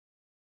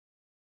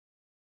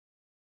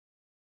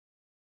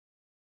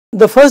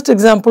The first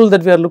example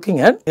that we are looking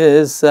at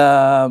is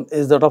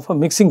that of a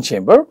mixing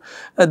chamber.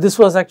 This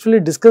was actually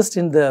discussed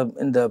in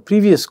the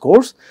previous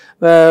course,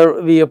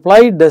 where we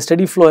applied the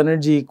steady flow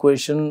energy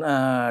equation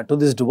to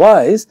this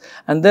device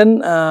and then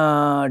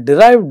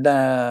derived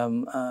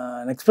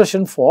an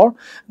expression for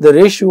the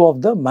ratio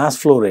of the mass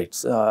flow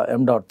rates,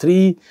 m dot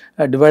 3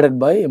 divided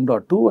by m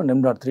dot 2 and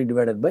m dot 3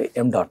 divided by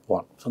m dot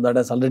 1. So, that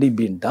has already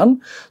been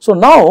done. So,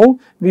 now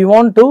we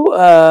want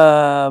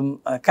to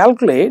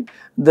calculate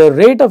the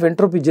rate of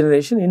entropy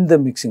generation in the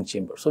mixing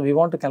chamber. So, we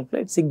want to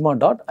calculate sigma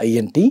dot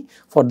int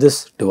for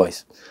this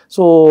device.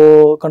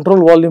 So,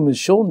 control volume is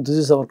shown, this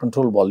is our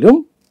control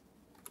volume.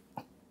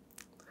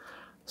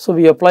 So,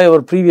 we apply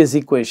our previous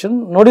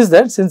equation. Notice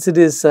that since it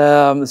is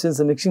since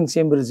the mixing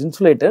chamber is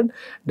insulated,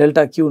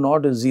 delta Q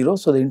naught is 0.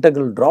 So, the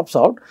integral drops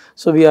out.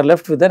 So, we are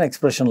left with an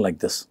expression like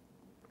this.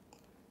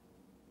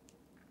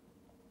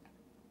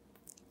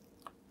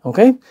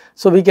 Okay.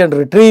 So, we can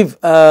retrieve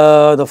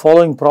the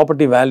following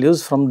property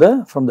values from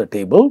the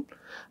table.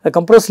 A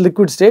compressed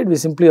liquid state we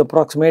simply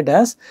approximate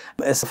as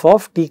SF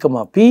of T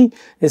comma P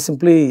is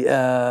simply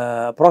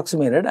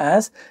approximated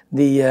as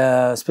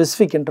the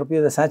specific entropy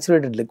of the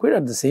saturated liquid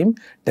at the same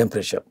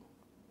temperature.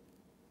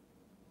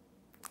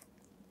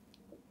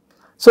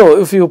 So,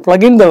 if you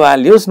plug in the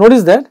values,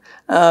 notice that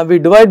we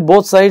divide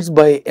both sides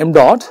by m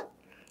dot,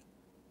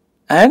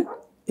 and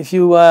if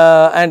you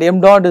and m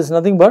dot is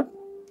nothing but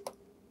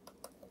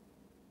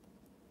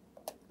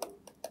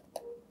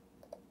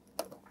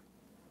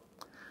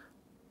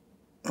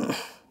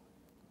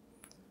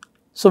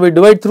so, we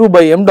divide through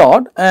by m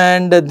dot,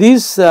 and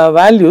these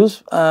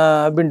values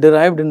have been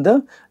derived in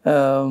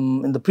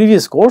the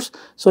previous course.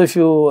 So, if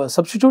you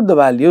substitute the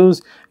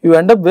values, you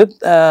end up with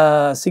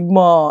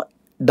sigma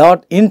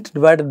dot int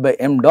divided by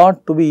m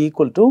dot to be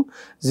equal to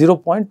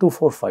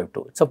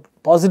 0.2452. It is a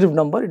positive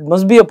number, it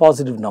must be a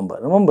positive number.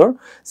 Remember,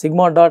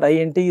 sigma dot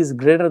int is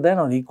greater than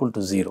or equal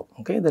to 0.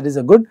 Okay, that is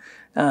a good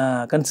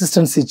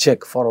consistency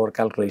check for our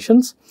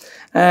calculations.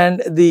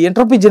 And the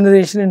entropy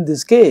generation in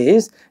this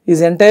case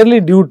is entirely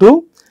due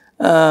to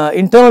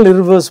internal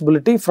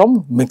irreversibility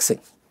from mixing.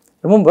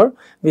 Remember,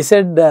 we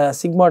said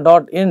sigma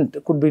dot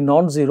int could be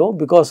non-zero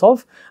because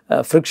of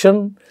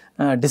friction,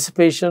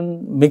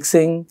 dissipation,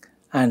 mixing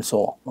and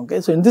so on. Okay.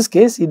 So, in this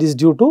case it is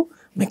due to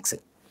mixing.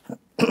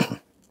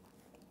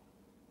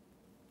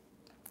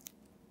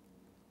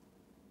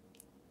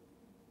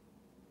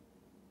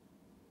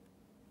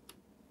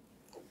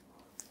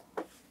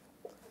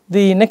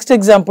 The next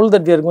example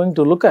that we are going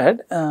to look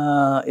at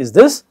is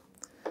this.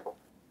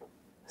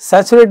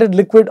 Saturated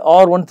liquid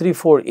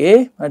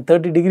R134A at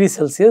 30 degrees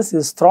Celsius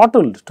is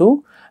throttled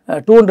to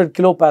 200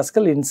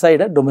 kilopascal inside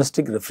a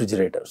domestic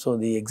refrigerator. So,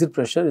 the exit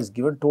pressure is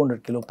given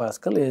 200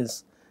 kilopascal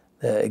is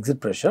the exit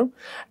pressure.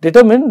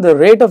 Determine the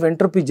rate of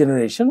entropy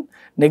generation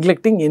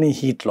neglecting any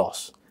heat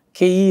loss.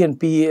 Ke and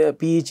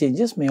Pe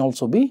changes may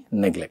also be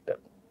neglected.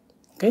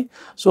 Okay.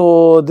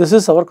 So, this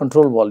is our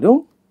control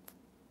volume.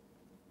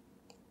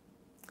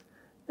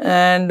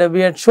 And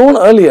we had shown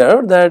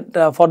earlier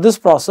that for this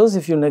process,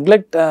 if you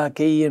neglect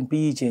Ke and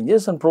Pe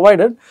changes and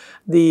provided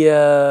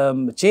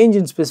the change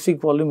in specific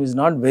volume is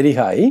not very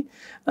high,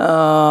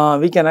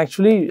 we can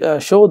actually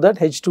show that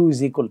H2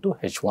 is equal to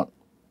H1.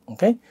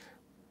 Okay.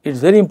 It is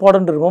very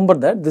important to remember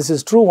that this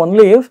is true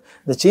only if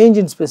the change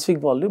in specific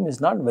volume is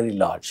not very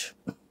large.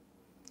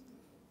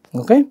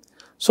 Okay.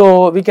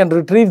 So, we can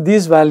retrieve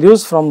these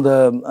values from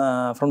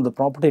the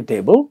property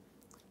table.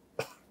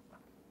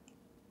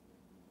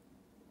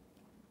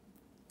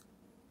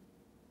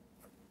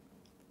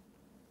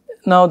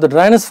 Now, the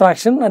dryness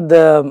fraction at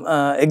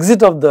the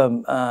exit of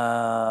the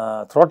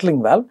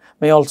throttling valve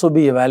may also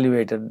be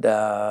evaluated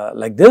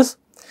like this,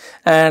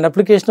 and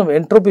application of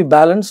entropy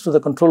balance to the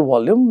control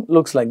volume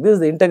looks like this.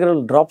 The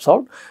integral drops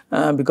out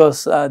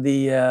because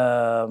the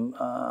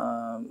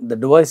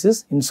device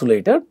is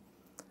insulated.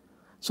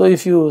 So,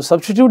 if you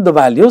substitute the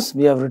values,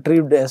 we have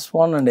retrieved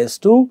S1 and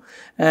S2,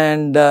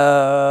 and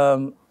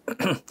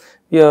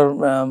we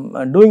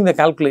are doing the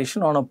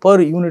calculation on a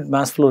per unit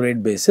mass flow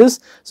rate basis.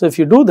 So, if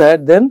you do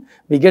that, then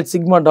we get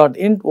sigma dot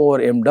int over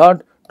m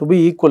dot to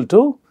be equal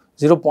to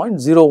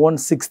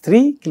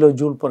 0.0163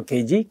 kilojoule per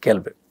kg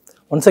Kelvin.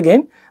 Once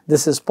again,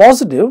 this is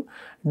positive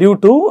due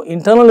to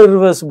internal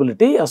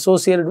irreversibility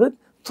associated with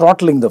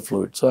throttling the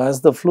fluid. So, as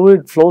the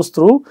fluid flows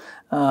through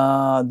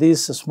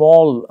these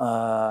small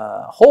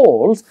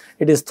holes,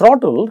 it is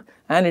throttled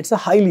and it is a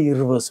highly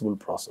irreversible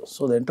process.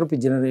 So, the entropy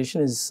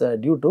generation is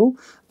due to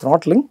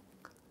throttling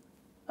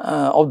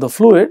of the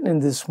fluid in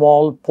these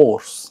small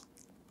pores.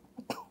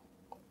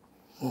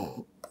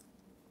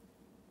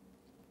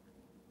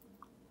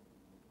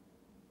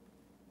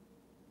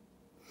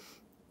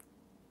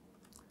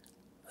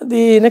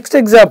 The next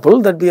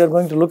example that we are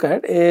going to look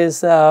at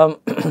is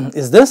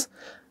this.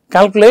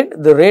 Calculate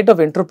the rate of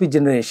entropy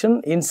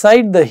generation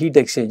inside the heat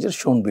exchanger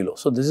shown below.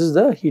 So, this is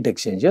the heat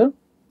exchanger,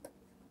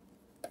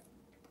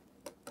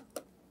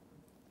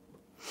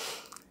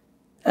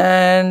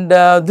 and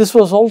this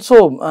was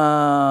also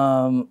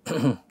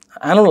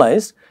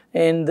analyzed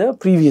in the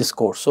previous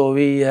course. So,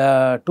 we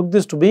took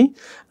this to be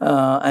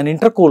an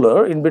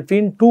intercooler in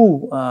between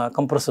two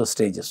compressor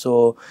stages.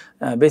 So,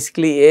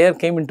 basically air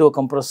came into a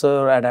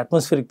compressor at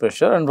atmospheric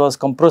pressure and was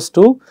compressed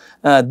to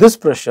this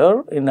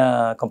pressure in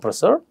a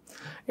compressor.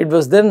 It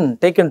was then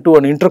taken to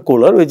an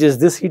intercooler, which is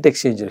this heat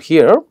exchanger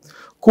here,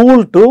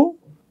 cooled to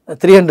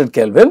 300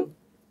 Kelvin,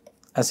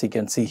 as you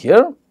can see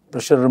here.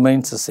 Pressure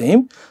remains the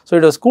same. So,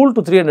 it was cooled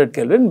to 300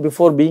 Kelvin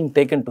before being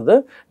taken to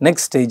the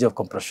next stage of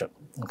compression,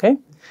 okay.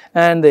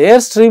 And the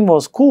air stream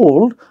was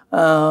cooled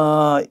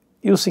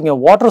using a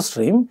water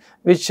stream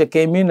which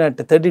came in at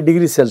 30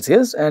 degrees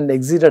Celsius and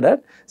exited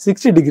at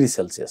 60 degrees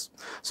Celsius.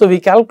 So, we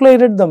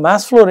calculated the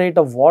mass flow rate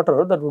of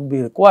water that would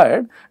be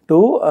required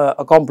to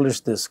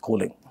accomplish this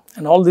cooling,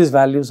 and all these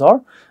values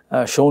are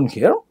shown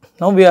here.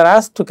 Now, we are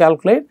asked to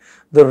calculate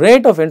the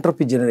rate of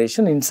entropy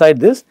generation inside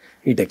this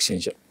heat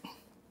exchanger.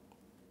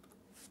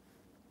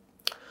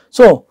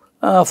 So,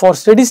 for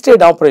steady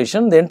state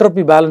operation, the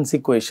entropy balance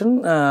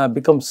equation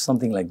becomes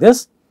something like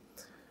this: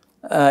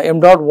 m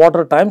dot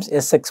water times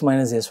Sx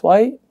minus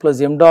Sy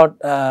plus m dot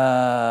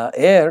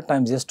air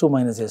times S2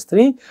 minus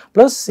S3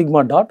 plus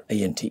sigma dot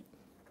int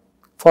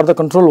for the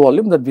control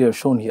volume that we have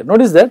shown here.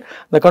 Notice that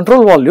the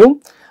control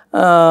volume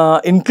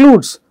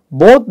includes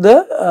both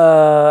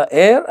the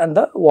air and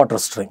the water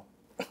stream.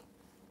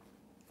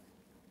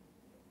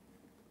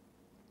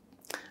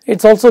 It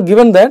is also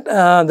given that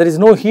there is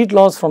no heat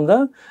loss from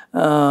the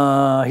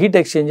heat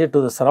exchanger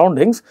to the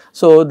surroundings.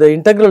 So, the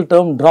integral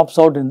term drops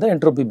out in the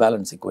entropy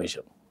balance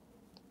equation.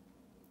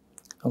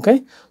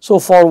 Okay. So,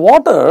 for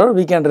water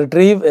we can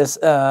retrieve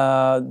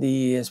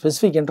the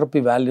specific entropy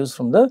values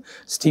from the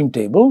steam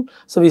table.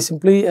 So, we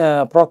simply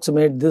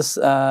approximate this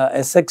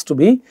Sx to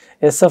be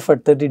Sf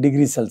at 30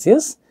 degrees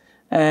Celsius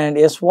and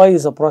Sy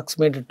is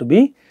approximated to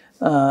be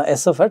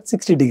Sf at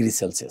 60 degrees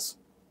Celsius.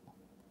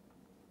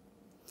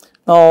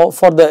 Now,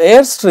 for the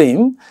air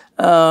stream,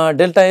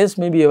 delta S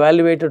may be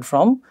evaluated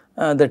from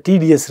the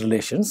TdS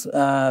relations.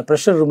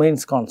 Pressure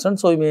remains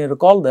constant. So, you may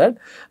recall that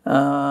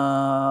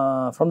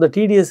from the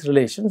TdS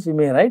relations, we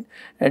may write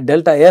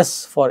delta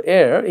S for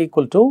air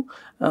equal to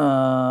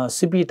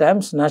Cp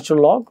times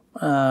natural log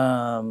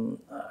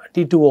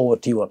T2 over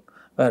T1,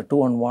 where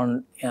 2 and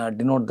 1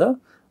 denote the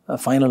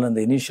final and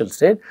the initial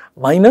state,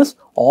 minus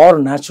or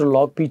natural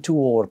log P2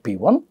 over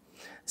P1.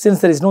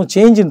 Since there is no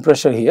change in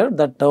pressure here,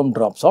 that term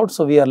drops out.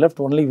 So, we are left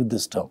only with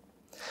this term.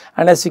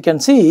 And as you can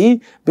see,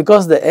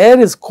 because the air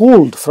is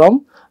cooled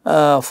from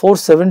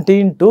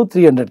 417 to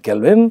 300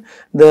 Kelvin,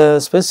 the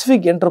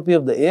specific entropy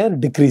of the air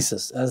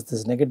decreases as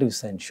this negative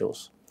sign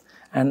shows.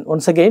 And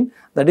once again,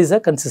 that is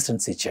a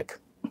consistency check.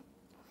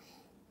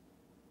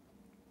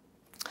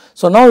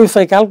 So, now if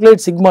I calculate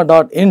sigma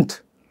dot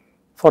int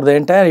for the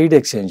entire heat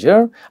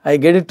exchanger, I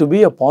get it to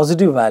be a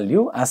positive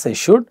value, as I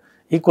should,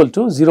 equal to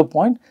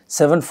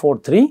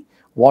 0.743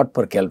 watt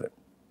per Kelvin.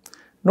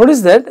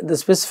 Notice that the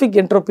specific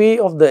entropy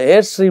of the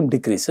air stream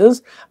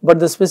decreases, but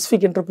the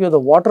specific entropy of the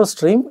water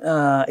stream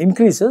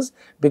increases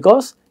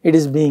because it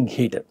is being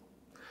heated.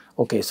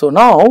 Okay, so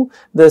now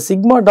the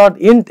sigma dot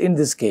int in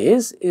this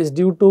case is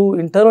due to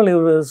internal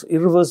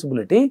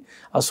irreversibility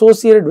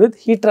associated with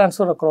heat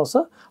transfer across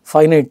a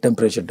finite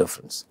temperature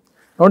difference.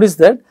 Notice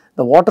that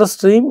the water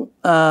stream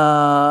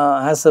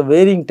has a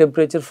varying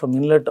temperature from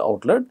inlet to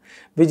outlet,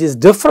 which is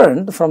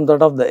different from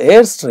that of the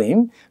air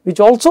stream, which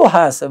also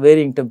has a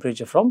varying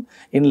temperature from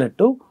inlet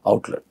to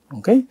outlet.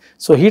 Okay.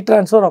 So, heat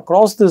transfer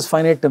across this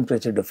finite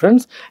temperature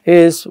difference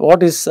is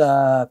what is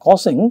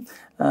causing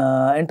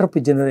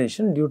entropy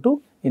generation due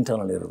to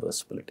internal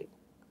irreversibility.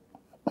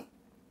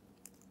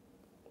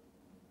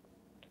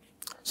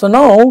 So,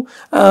 now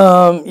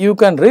you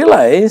can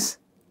realize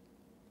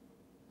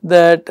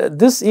that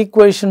this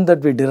equation that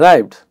we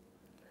derived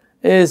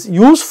is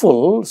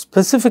useful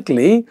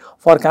specifically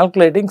for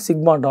calculating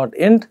sigma dot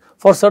int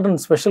for certain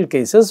special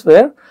cases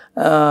where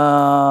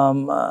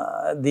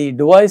the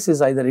device is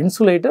either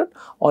insulated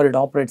or it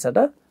operates at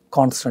a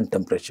constant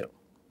temperature.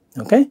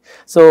 Okay.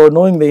 So,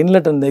 knowing the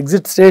inlet and the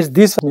exit stage,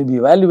 these may be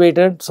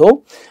evaluated.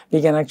 So,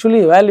 we can actually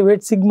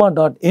evaluate sigma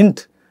dot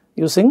int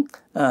using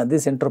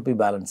this entropy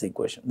balance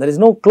equation. There is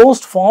no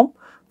closed form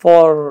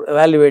for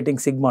evaluating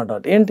sigma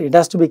dot int. It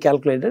has to be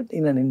calculated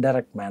in an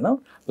indirect manner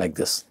like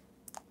this.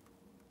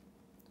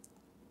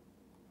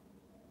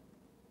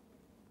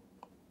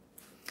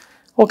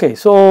 Okay,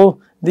 so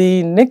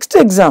the next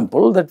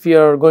example that we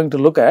are going to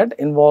look at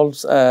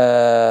involves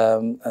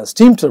a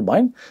steam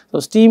turbine. So,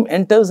 steam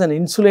enters an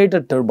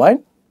insulated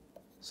turbine.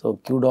 So,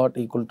 Q dot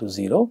equal to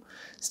 0.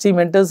 Steam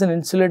enters an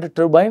insulated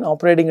turbine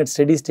operating at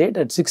steady state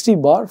at 60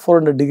 bar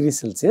 400 degrees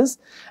Celsius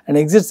and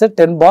exits at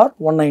 10 bar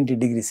 190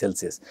 degrees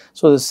Celsius.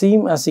 So, the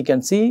steam, as you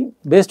can see,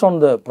 based on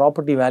the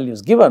property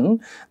values given,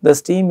 the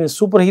steam is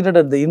superheated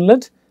at the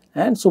inlet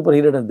and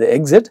superheated at the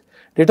exit.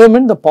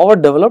 Determine the power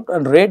developed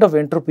and rate of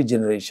entropy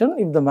generation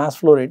if the mass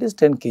flow rate is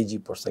 10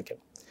 kg per second.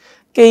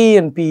 Ke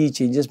and Pe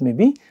changes may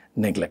be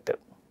neglected.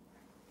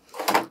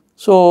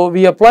 So,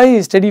 we apply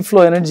steady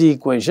flow energy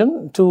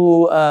equation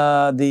to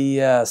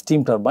the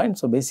steam turbine.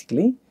 So,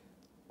 basically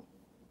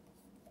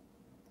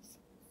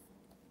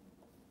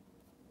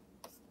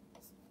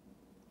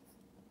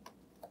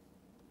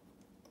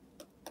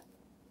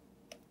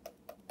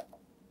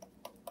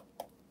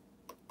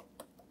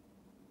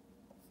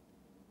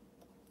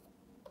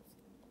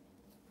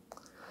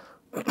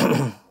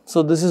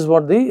So, this is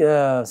what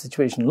the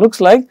situation looks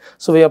like.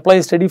 So, we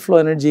apply steady flow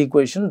energy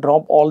equation,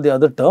 drop all the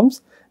other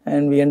terms,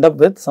 and we end up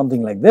with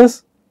something like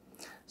this.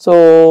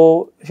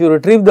 So, if you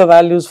retrieve the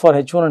values for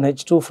H1 and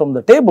H2 from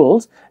the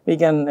tables, we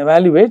can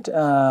evaluate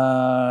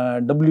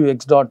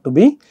Wx dot to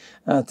be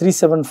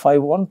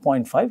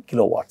 3751.5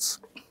 kilowatts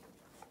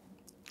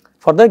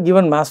for the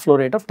given mass flow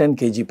rate of 10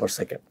 kg per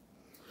second.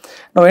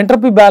 Now,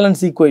 entropy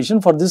balance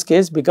equation for this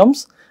case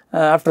becomes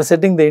after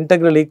setting the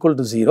integral equal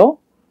to 0,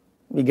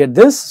 we get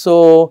this.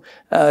 So,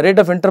 rate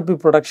of entropy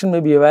production may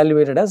be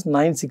evaluated as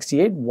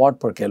 968 watt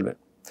per Kelvin.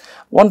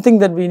 One thing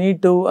that we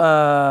need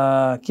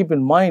to keep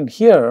in mind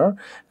here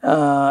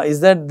is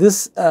that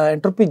this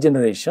entropy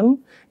generation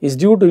is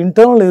due to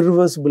internal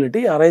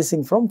irreversibility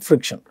arising from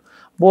friction,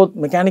 both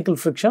mechanical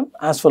friction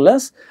as well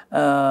as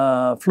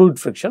fluid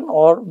friction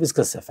or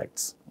viscous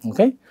effects.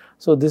 Okay.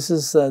 So, this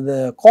is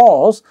the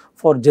cause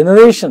for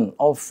generation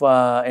of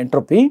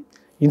entropy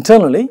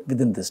internally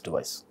within this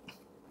device.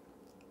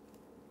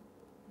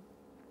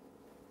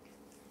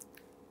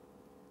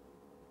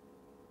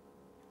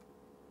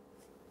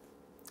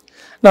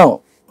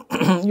 Now,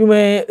 you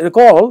may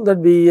recall that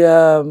we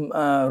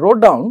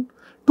wrote down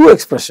two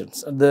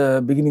expressions at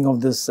the beginning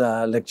of this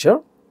lecture.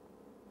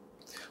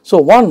 So,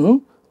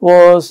 one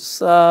was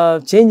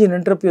change in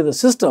entropy of the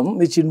system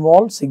which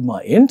involved sigma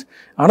int,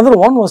 another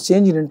one was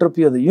change in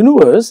entropy of the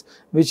universe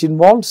which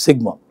involved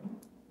sigma,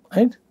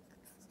 right.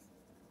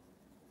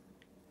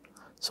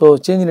 So,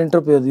 change in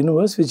entropy of the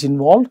universe which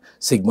involved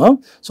sigma.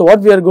 So, what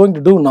we are going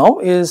to do now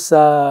is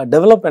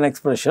develop an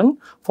expression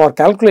for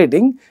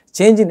calculating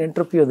change in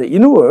entropy of the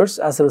universe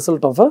as a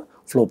result of a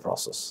flow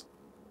process.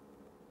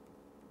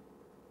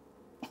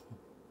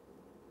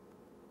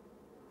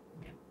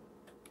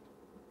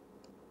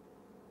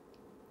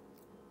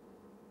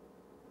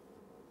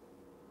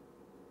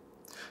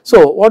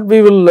 So, what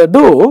we will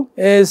do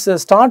is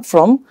start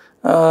from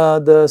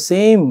the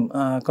same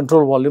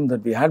control volume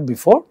that we had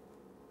before.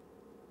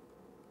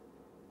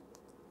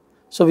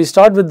 So, we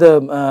start with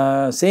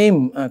the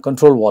same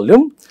control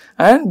volume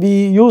and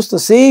we use the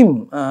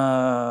same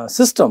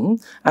system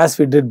as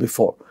we did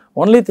before.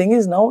 Only thing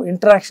is now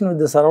interaction with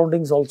the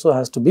surroundings also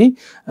has to be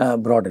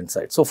brought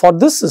inside. So, for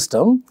this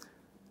system,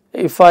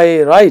 if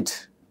I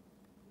write,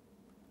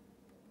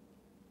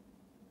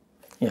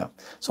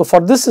 so for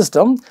this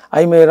system,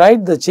 I may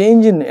write the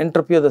change in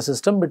entropy of the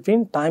system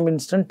between time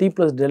instant t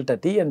plus delta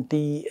t and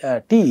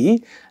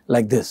t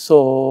like this.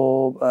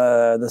 So,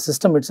 the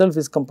system itself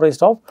is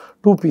comprised of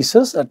two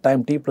pieces at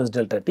time t plus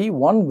delta t,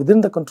 one within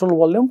the control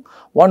volume,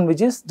 one which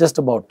is just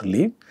about to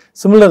leave.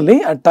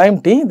 Similarly, at time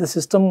t, the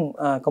system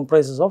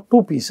comprises of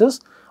two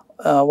pieces,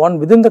 one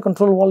within the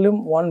control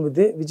volume, one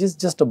which is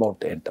just about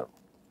to enter.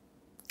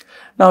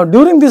 Now,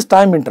 during this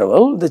time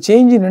interval, the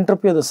change in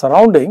entropy of the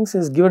surroundings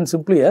is given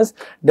simply as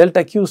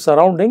delta q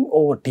surrounding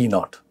over T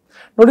naught.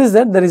 Notice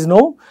that there is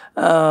no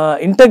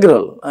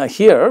integral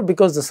here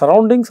because the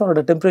surroundings are at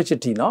a temperature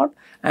T naught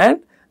and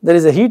there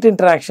is a heat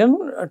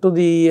interaction to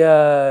the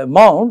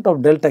amount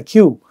of delta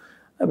q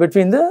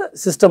between the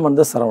system and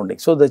the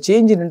surroundings. So, the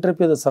change in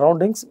entropy of the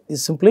surroundings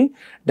is simply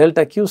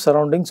delta q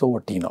surroundings over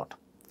T naught.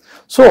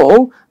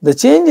 So, the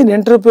change in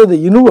entropy of the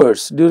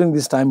universe during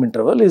this time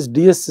interval is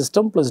ds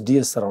system plus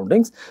ds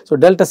surroundings. So,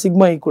 delta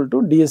sigma equal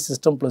to ds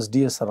system plus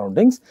ds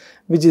surroundings,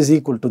 which is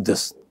equal to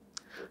this.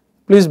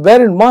 Please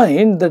bear in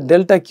mind that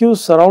delta q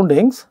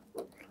surroundings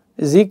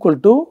is equal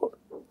to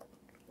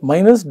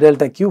minus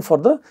delta q for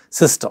the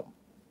system.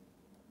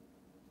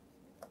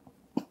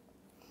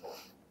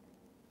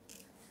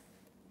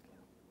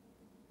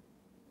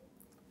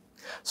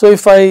 So,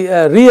 if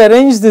I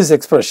rearrange this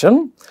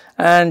expression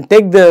and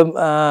take the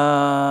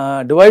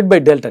divide by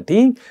delta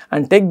t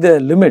and take the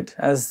limit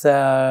as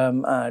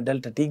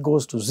delta t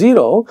goes to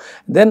 0,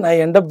 then I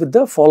end up with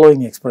the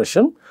following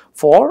expression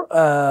for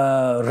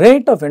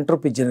rate of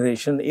entropy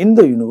generation in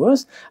the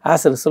universe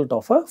as a result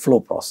of a flow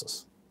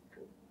process.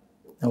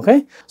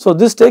 Okay. So,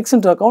 this takes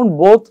into account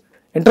both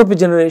entropy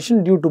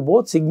generation due to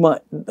both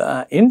sigma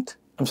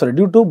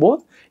due to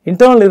both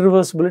internal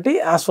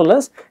irreversibility as well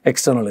as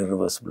external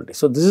irreversibility.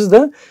 So, this is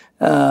the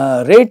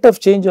rate of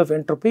change of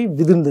entropy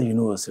within the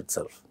universe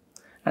itself.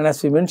 And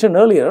as we mentioned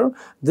earlier,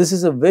 this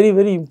is a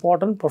very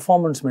important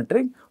performance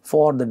metric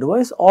for the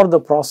device or the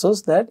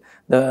process that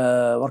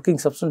the working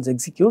substance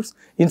executes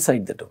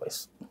inside the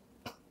device.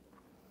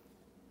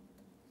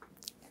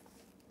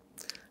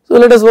 So,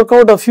 let us work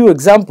out a few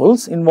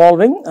examples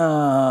involving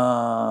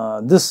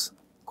this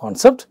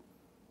concept.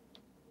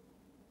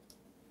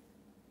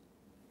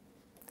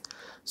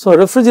 So,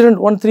 refrigerant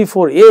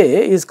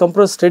 134A is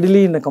compressed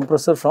steadily in a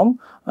compressor from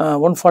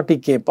 140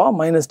 kPa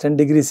minus 10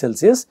 degrees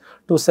Celsius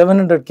to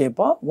 700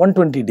 kPa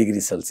 120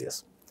 degrees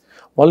Celsius.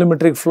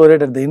 Volumetric flow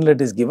rate at the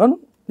inlet is given,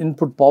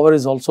 input power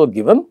is also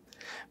given.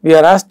 We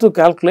are asked to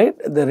calculate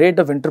the rate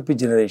of entropy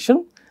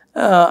generation.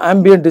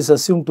 Ambient is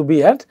assumed to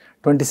be at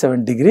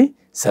 27 degree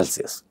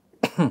Celsius.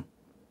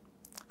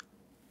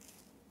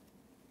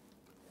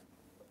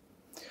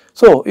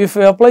 So, if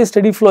we apply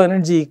steady flow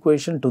energy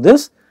equation to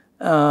this,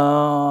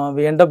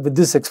 we end up with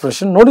this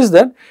expression. Notice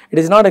that it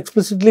is not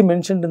explicitly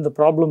mentioned in the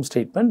problem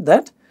statement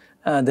that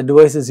the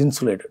device is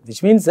insulated,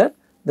 which means that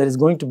there is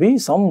going to be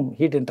some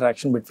heat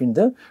interaction between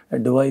the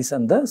device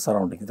and the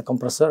surroundings, the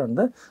compressor and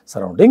the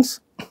surroundings.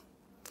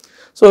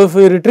 So, if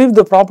we retrieve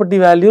the property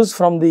values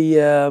from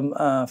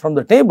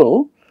the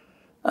table,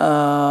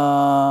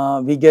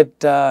 we get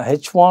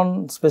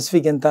H1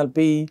 specific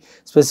enthalpy,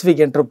 specific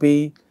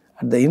entropy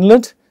at the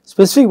inlet.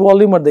 Specific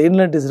volume at the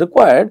inlet is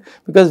required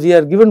because we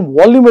are given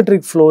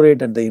volumetric flow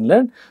rate at the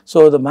inlet.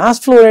 So, the mass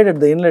flow rate at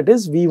the inlet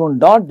is V1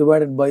 dot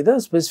divided by the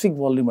specific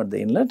volume at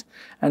the inlet,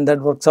 and that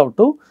works out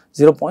to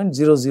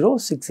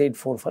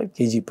 0.006845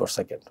 kg per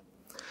second.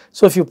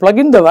 So, if you plug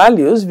in the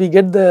values, we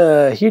get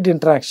the heat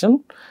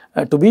interaction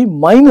to be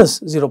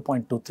minus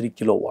 0.23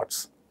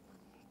 kilowatts,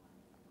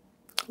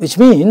 which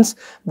means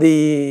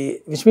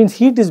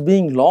heat is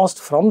being lost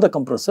from the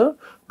compressor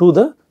to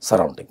the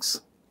surroundings.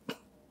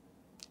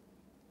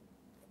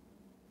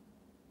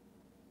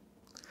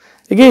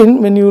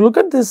 Again, when you look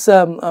at this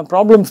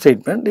problem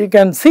statement, you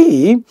can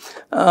see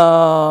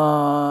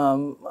why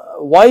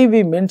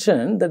we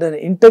mentioned that an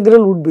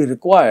integral would be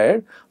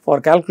required for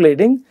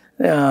calculating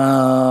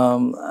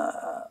the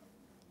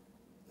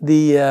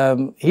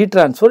heat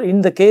transfer in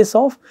the case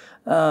of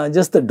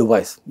just the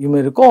device. You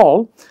may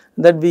recall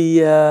that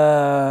we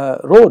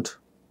wrote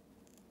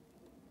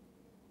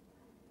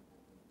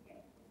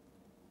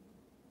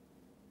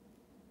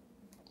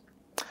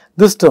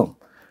this term.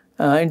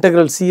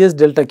 Integral Cs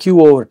delta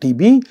Q over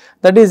Tb,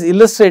 that is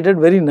illustrated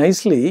very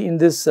nicely in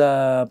this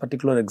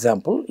particular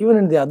example. Even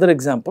in the other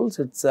examples,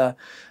 it is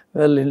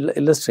well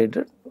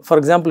illustrated. For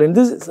example, in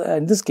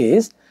this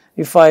case,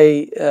 if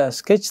I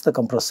sketch the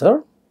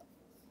compressor,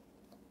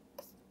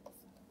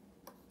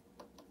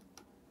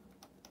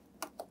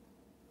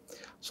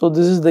 so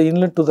this is the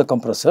inlet to the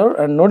compressor,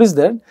 and notice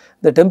that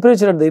the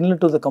temperature at the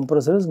inlet to the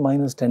compressor is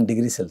minus 10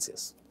 degrees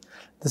Celsius.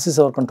 This is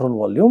our control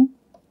volume.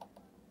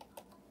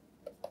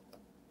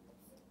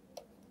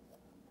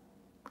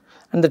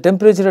 And the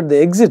temperature at the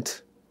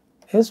exit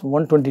is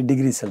 120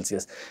 degrees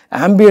Celsius.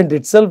 Ambient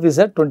itself is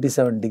at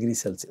 27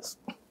 degrees Celsius.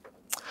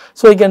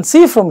 So, you can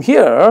see from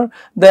here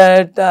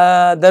that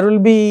there will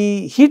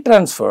be heat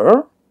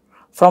transfer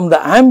from the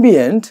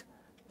ambient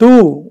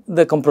to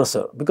the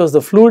compressor because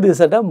the fluid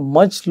is at a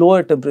much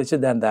lower temperature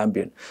than the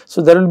ambient.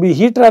 So, there will be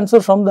heat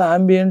transfer from the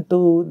ambient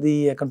to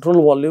the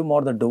control volume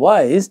or the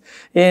device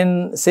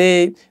in,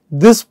 say,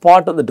 this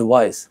part of the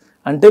device,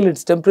 until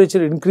its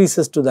temperature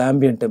increases to the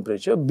ambient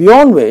temperature,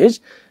 beyond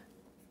which,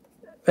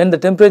 when the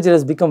temperature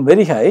has become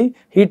very high,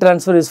 heat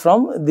transfer is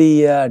from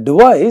the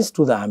device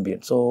to the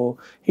ambient. So,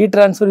 heat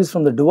transfer is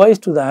from the device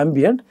to the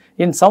ambient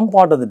in some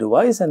part of the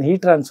device, and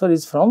heat transfer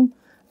is from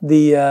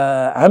the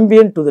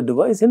ambient to the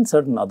device in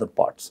certain other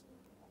parts,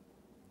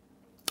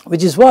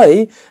 which is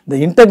why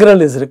the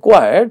integral is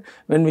required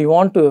when we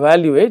want to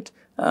evaluate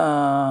the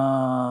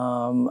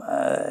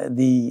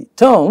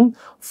term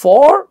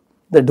for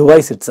the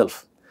device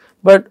itself.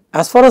 But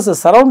as far as the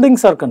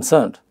surroundings are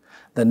concerned,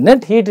 the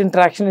net heat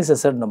interaction is a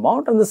certain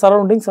amount and the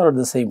surroundings are at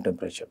the same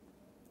temperature.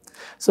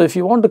 So, if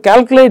you want to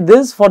calculate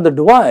this for the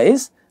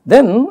device,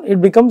 then it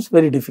becomes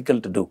very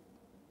difficult to do,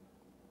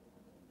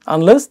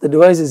 unless the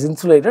device is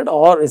insulated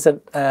or is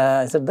at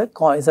a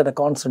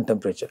constant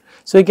temperature.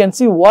 So, you can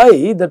see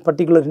why that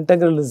particular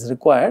integral is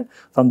required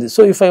from this.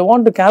 So, if I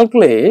want to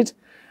calculate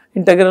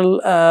integral,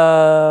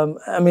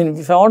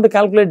 if I want to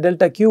calculate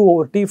delta Q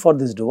over T for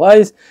this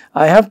device,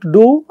 I have to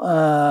do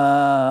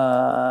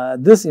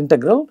this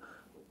integral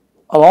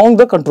along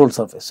the control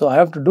surface. So, I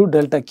have to do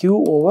delta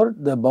Q over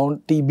the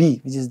bound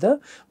Tb, which is the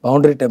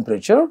boundary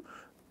temperature,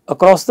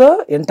 across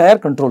the entire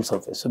control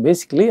surface. So,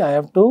 basically I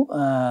have to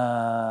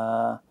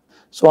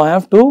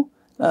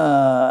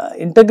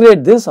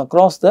integrate this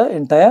across the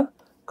entire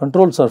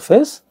control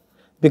surface,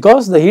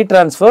 because the heat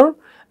transfer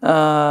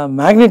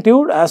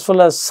magnitude as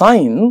well as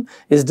sign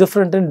is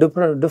different in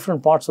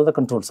different parts of the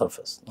control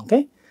surface.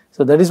 Okay.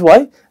 So, that is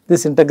why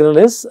this integral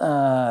is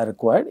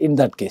required in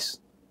that case.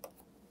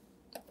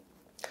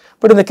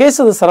 But in the case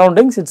of the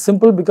surroundings, it is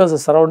simple because the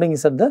surrounding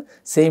is at the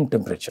same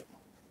temperature.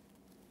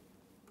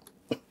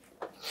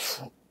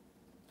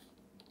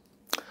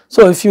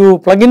 So, if you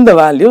plug in the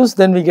values,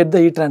 then we get the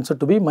heat transfer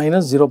to be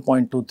minus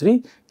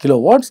 0.23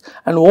 kilowatts,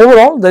 and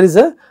overall there is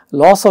a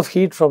loss of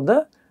heat from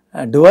the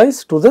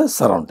device to the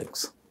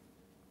surroundings.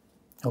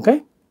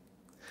 Okay.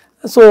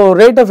 So,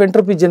 rate of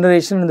entropy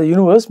generation in the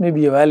universe may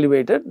be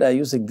evaluated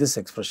using this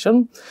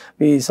expression.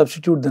 We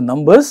substitute the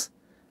numbers,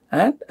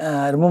 and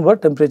remember,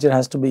 temperature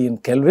has to be in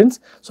kelvins.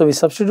 So, we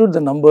substitute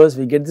the numbers,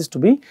 we get this to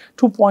be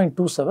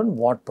 2.27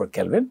 watt per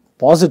Kelvin,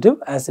 positive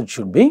as it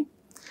should be,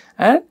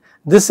 and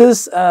this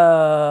is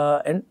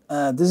the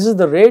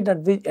rate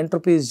at which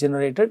entropy is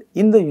generated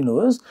in the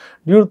universe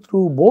due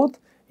to both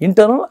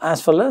internal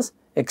as well as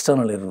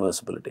external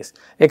irreversibilities.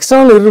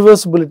 External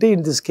irreversibility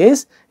in this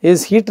case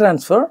is heat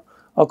transfer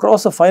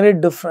across a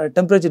finite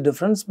temperature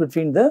difference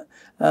between the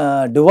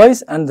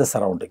device and the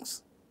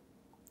surroundings.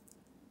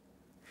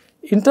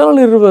 Internal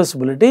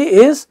irreversibility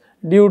is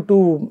due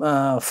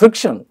to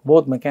friction,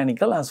 both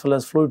mechanical as well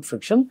as fluid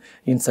friction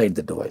inside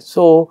the device.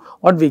 So,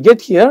 what we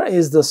get here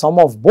is the sum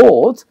of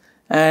both,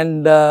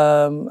 and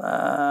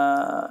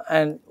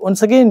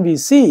once again we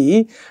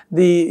see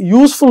the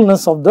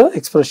usefulness of the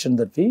expression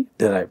that we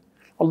derived.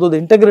 Although the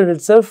integral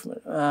itself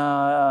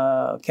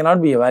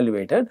cannot be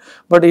evaluated,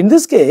 but in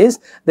this case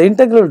the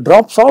integral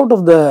drops out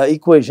of the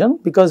equation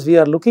because we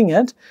are looking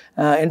at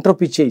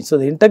entropy change. So,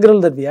 the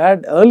integral that we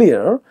had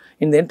earlier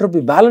in the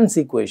entropy balance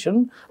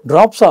equation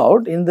drops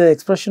out in the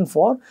expression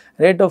for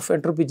rate of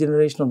entropy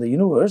generation of the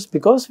universe,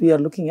 because we are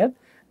looking at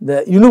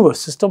the universe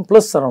system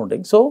plus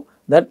surrounding. So,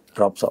 that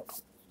drops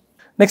out.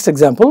 Next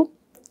example.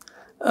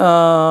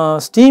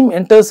 Steam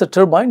enters a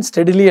turbine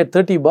steadily at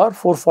 30 bar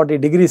 440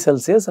 degrees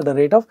Celsius at a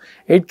rate of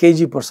 8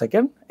 kg per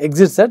second,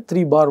 exits at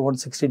 3 bar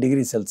 160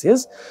 degrees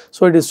Celsius.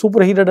 So, it is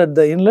superheated at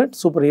the inlet,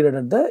 superheated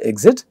at the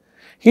exit.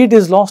 Heat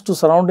is lost to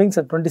surroundings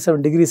at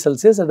 27 degrees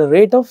Celsius at a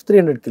rate of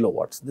 300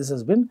 kilowatts. This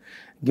has been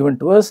given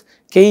to us.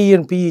 Ke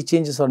and Pe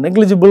changes are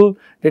negligible.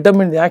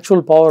 Determine the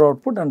actual power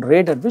output and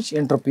rate at which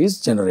entropy is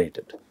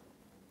generated.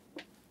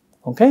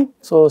 Okay.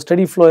 So,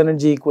 steady flow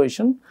energy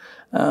equation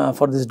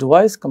for this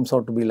device comes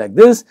out to be like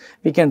this.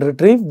 We can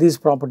retrieve these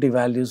property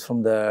values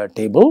from the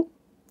table,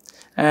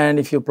 and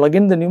if you plug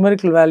in the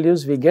numerical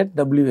values, we get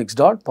Wx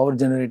dot power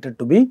generated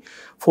to be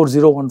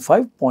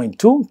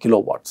 4015.2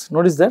 kilowatts.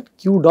 Notice that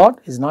Q dot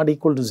is not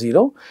equal to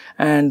 0,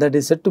 and that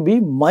is said to be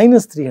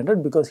minus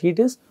 300 because heat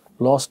is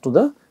lost to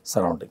the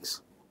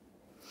surroundings.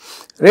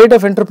 Rate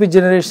of entropy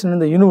generation in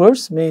the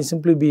universe may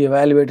simply be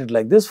evaluated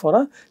like this for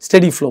a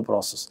steady flow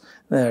process.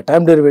 The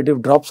time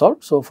derivative drops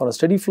out. So, for a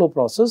steady flow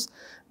process,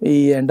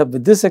 we end up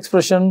with this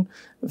expression.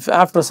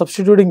 After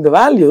substituting the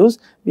values,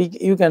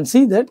 you can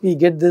see that we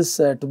get this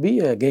to be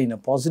again a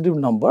positive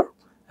number,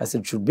 as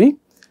it should be.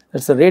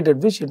 That is the rate at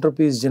which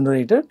entropy is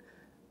generated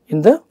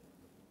in the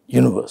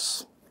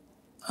universe.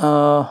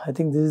 I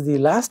think this is the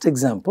last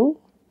example.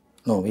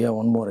 No, we have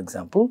one more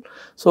example.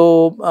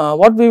 So,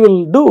 what we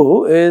will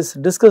do is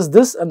discuss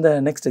this and the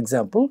next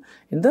example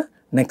in the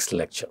next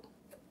lecture.